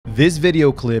This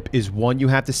video clip is one you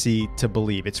have to see to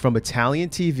believe. It's from Italian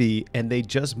TV, and they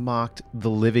just mocked the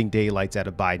living daylights out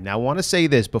of Biden. Now, I want to say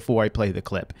this before I play the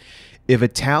clip. If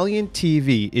Italian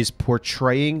TV is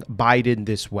portraying Biden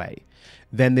this way,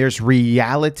 then there's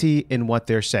reality in what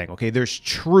they're saying. Okay, there's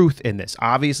truth in this.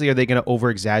 Obviously, are they going to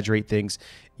over-exaggerate things?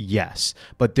 Yes,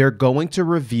 but they're going to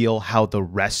reveal how the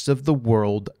rest of the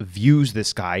world views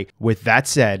this guy. With that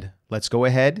said, let's go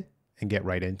ahead and get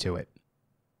right into it.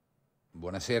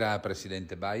 Buonasera,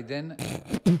 Presidente Biden.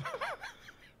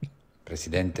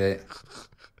 Presidente.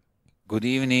 Good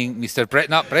evening, Mr.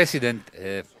 President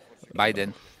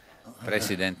Biden.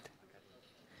 President.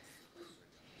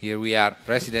 Here we are,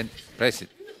 Presidente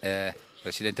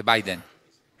Biden.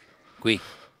 Qui.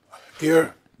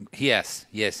 Here? Yes.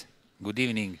 Good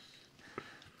evening.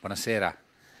 Buonasera.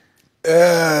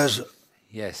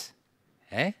 Yes.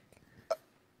 Eh?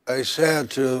 I said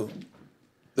to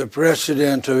the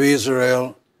President of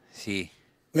Israel, Sì.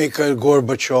 Mikhail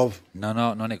Gorbachev. No,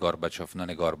 non è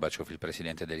Gorbachev il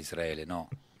presidente dell'Israele, no.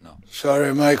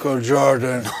 Sorry, Michael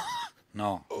Jordan.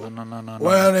 No.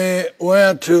 When he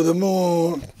went to the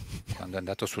moon Quando è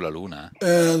andato sulla Luna,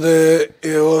 and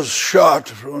he was shot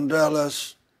from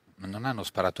Dallas. ma non hanno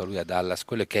sparato a lui a Dallas,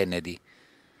 quello è Kennedy.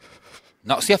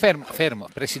 No, stia fermo,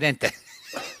 Presidente.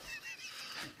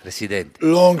 Presidente.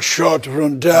 Long shot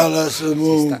from Dallas to the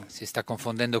moon. Si sta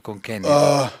confondendo con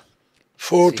Kennedy.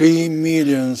 40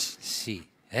 millions. Sì.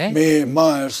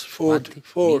 Miles. 40.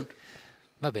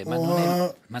 Vabbè,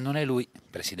 ma non è lui,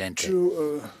 Presidente.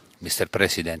 Mr.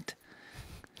 President.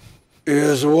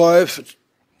 His wife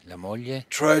La moglie?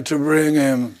 tried to bring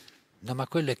him No, ma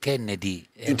quello è Kennedy.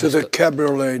 into the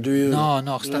cabriolet. Do you?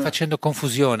 No, sta facendo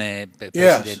confusione,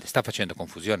 Presidente. Yes. Sta facendo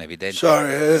confusione, evidente.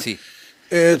 Sorry. Sì.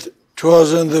 It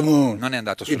wasn't the moon. Non è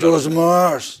andato It sulla was Luna.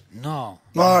 Mars. No.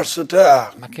 Mars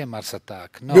Attack. Ma che Mars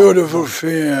Attack? No. Beautiful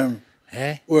film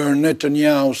where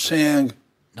Netanyahu sang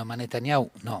No, ma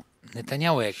Netanyahu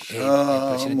è il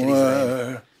presidente di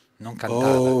Israele. Non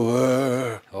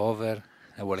cantava. Over.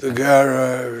 The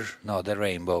garage. No, The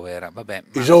Rainbow era. Vabbè.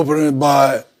 He's opening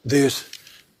by this.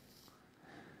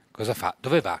 Cosa fa?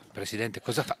 Dove va, Presidente?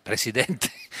 Cosa fa? Presidente?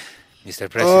 Mr.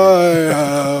 President.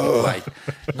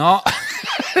 No.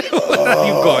 Where are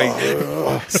you going?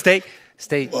 Stay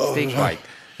quiet.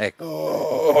 Ecco.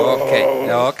 Ok.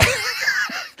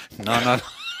 No.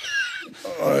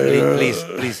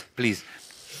 Please.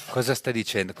 Cosa sta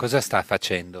dicendo? Cosa sta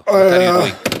facendo?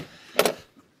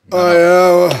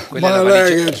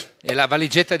 È la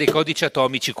valigetta dei codici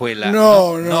atomici quella.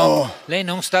 No. Lei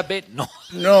non sta bene.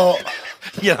 No.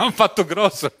 Gliel'hanno fatto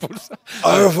grosso.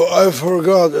 I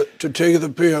forgot to take the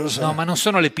pills. No, ma non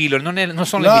sono le pillole, non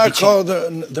sono le Now I medicine. call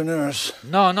the nurse.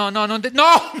 No.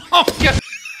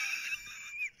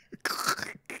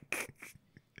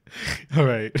 All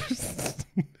right.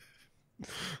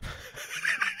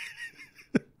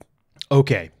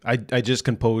 Okay, I just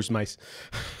composed my...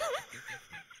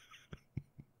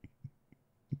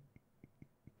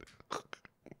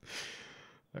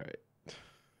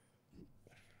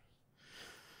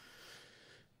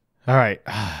 All right.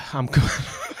 I'm good.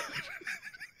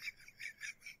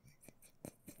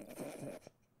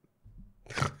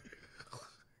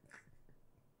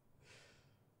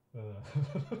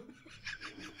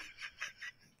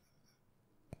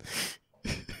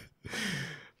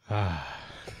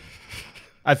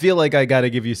 I feel like I got to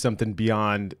give you something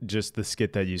beyond just the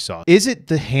skit that you saw. Is it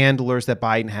the handlers that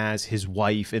Biden has, his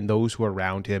wife, and those who are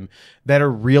around him that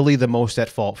are really the most at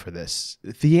fault for this?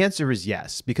 The answer is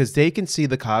yes, because they can see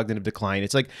the cognitive decline.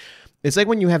 It's like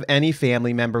when you have any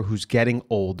family member who's getting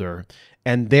older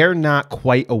and they're not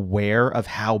quite aware of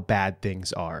how bad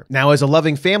things are. Now, as a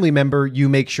loving family member, you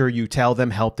make sure you tell them,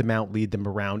 help them out, lead them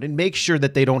around, and make sure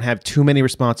that they don't have too many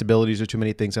responsibilities or too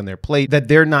many things on their plate that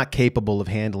they're not capable of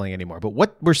handling anymore. But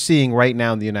what we're seeing right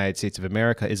now in the United States of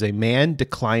America is a man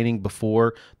declining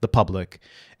before the public,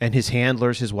 and his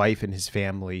handlers, his wife, and his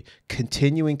family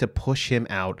continuing to push him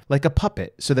out like a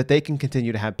puppet so that they can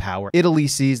continue to have power. Italy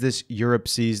sees this, Europe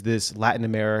sees this, Latin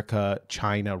America,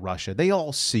 China, Russia. They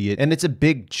all see it, and it's a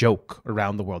big joke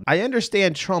around the world. I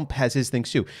understand Trump has his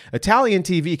things too. Italian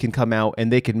TV can come out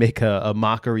and they can make a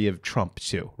mockery of Trump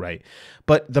too, right?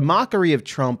 But the mockery of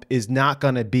Trump is not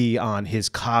going to be on his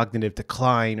cognitive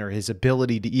decline or his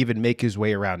ability to even make his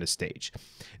way around a stage.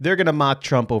 They're going to mock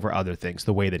Trump over other things,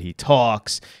 the way that he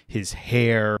talks, his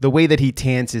hair, the way that he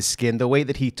tans his skin, the way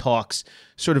that he talks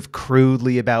sort of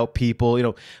crudely about people, you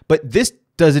know. But this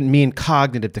doesn't mean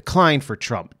cognitive decline for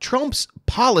Trump. Trump's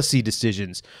policy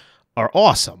decisions are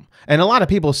awesome. And a lot of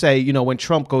people say, you know, when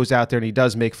Trump goes out there and he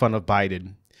does make fun of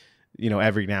Biden,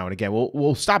 every now and again.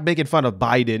 We'll stop making fun of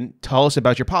Biden. Tell us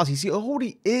about your policies.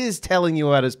 He is telling you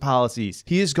about his policies.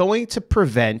 He is going to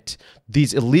prevent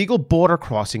these illegal border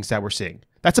crossings that we're seeing.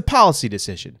 That's a policy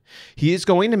decision. He is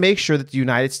going to make sure that the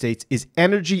United States is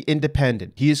energy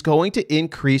independent. He is going to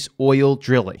increase oil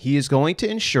drilling. He is going to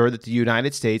ensure that the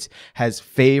United States has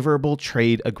favorable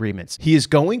trade agreements. He is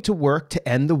going to work to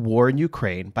end the war in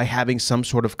Ukraine by having some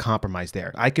sort of compromise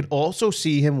there. I could also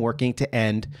see him working to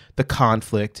end the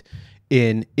conflict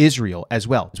in Israel as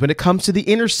well. When it comes to the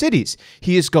inner cities,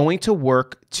 he is going to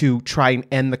work to try and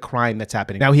end the crime that's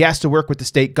happening. Now, he has to work with the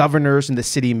state governors and the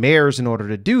city mayors in order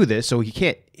to do this, so he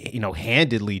can't,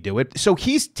 handedly do it. So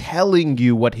he's telling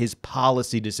you what his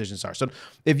policy decisions are. So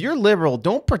if you're liberal,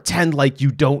 don't pretend like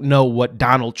you don't know what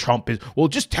Donald Trump is. Well,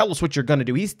 just tell us what you're going to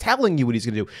do. He's telling you what he's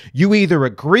going to do. You either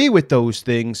agree with those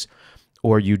things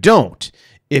or you don't.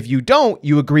 If you don't,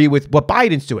 you agree with what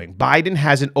Biden's doing. Biden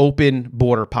has an open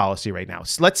border policy right now.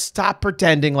 So let's stop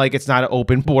pretending like it's not an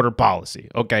open border policy,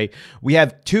 okay? We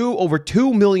have over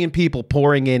 2 million people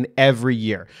pouring in every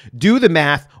year. Do the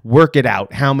math, work it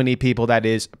out, how many people that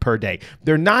is per day.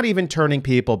 They're not even turning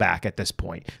people back at this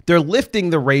point. They're lifting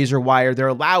the razor wire. They're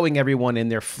allowing everyone in.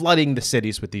 They're flooding the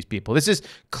cities with these people. This is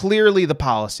clearly the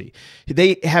policy.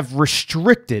 They have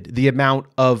restricted the amount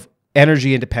of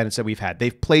energy independence that we've had.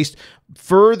 They've placed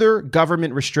further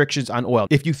government restrictions on oil.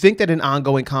 If you think that an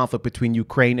ongoing conflict between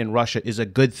Ukraine and Russia is a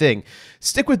good thing,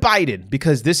 stick with Biden,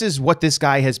 because this is what this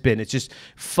guy has been. It's just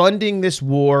funding this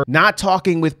war, not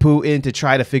talking with Putin to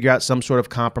try to figure out some sort of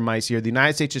compromise here. The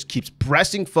United States just keeps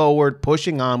pressing forward,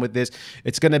 pushing on with this.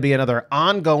 It's going to be another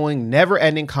ongoing,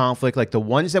 never-ending conflict like the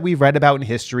ones that we've read about in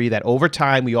history, that over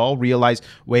time we all realize,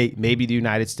 wait, maybe the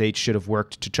United States should have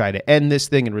worked to try to end this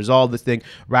thing and resolve this thing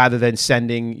rather than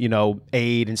sending,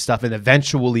 aid and stuff and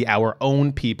eventually our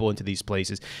own people into these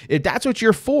places. If that's what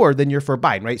you're for, then you're for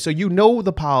Biden, right? So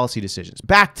the policy decisions.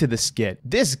 Back to the skit.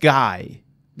 This guy,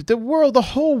 the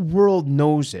whole world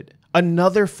knows it.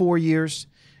 Another 4 years?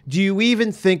 Do you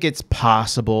even think it's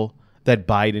possible that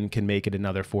Biden can make it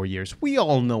another 4 years? We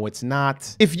all know it's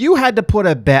not. If you had to put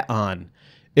a bet on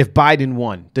if Biden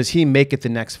won, does he make it the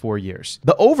next 4 years?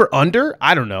 The over-under,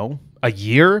 I don't know, a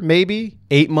year, maybe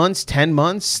 8 months, 10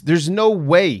 months. There's no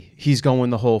way he's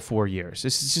going the whole 4 years.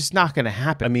 This is just not going to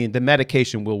happen. I mean, the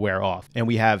medication will wear off. And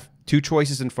we have two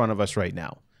choices in front of us right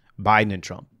now, Biden and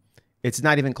Trump. It's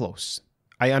not even close.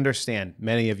 I understand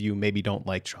many of you maybe don't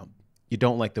like Trump. You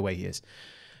don't like the way he is.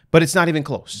 But it's not even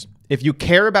close. If you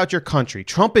care about your country,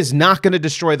 Trump is not going to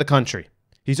destroy the country.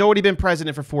 He's already been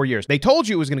president for 4 years. They told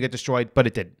you it was going to get destroyed, but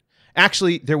it didn't.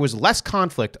 Actually, there was less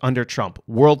conflict under Trump,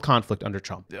 world conflict under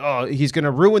Trump. Oh, he's going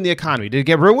to ruin the economy. Did it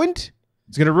get ruined?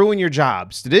 It's going to ruin your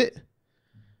jobs. Did it?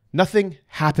 Nothing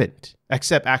happened,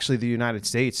 except actually the United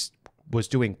States was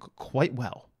doing quite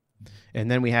well.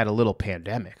 And then we had a little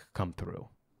pandemic come through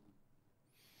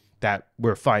that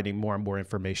we're finding more and more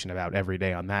information about every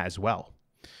day on that as well.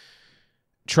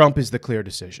 Trump is the clear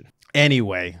decision.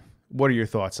 Anyway, what are your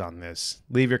thoughts on this?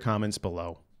 Leave your comments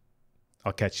below.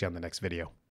 I'll catch you on the next video.